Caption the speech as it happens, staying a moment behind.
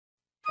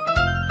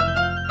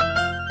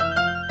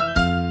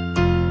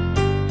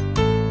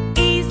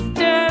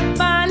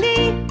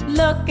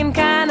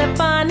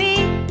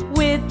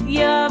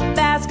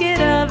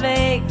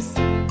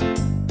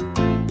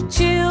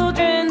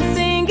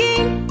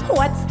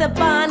the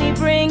bunny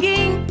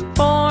bringing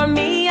for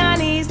me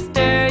on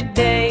Easter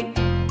Day?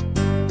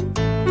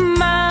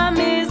 Mom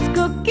is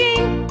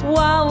cooking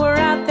while we're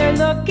out there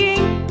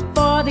looking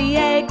for the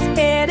eggs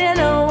hidden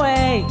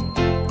away.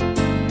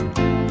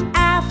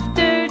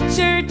 After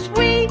church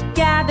we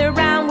gather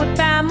round with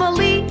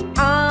family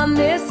on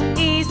this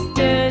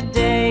Easter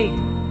Day.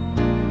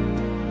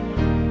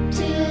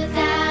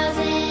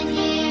 2,000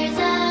 years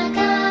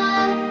ago,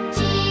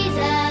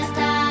 Jesus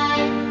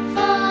died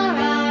for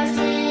our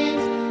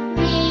sins.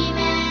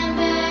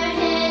 Remember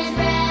his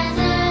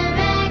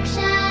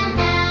resurrection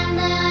and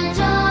the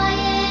joy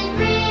it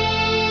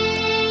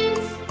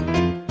brings.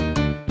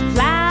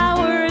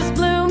 Flowers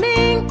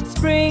blooming,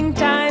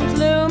 springtime's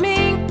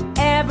looming,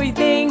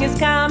 everything is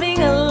coming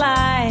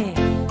alive.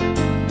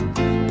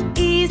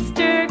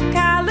 Easter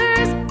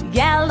colors,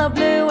 yellow,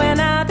 blue, and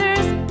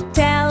others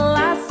tell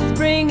us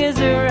spring has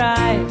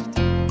arrived.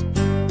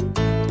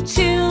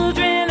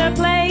 Children are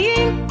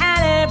playing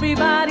and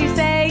everybody's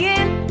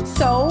saying,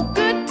 so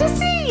good to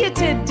see you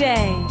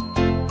today.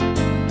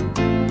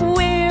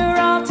 We're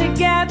all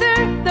together,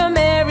 the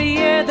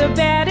merrier the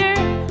better,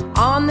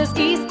 on this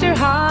Easter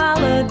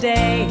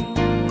holiday.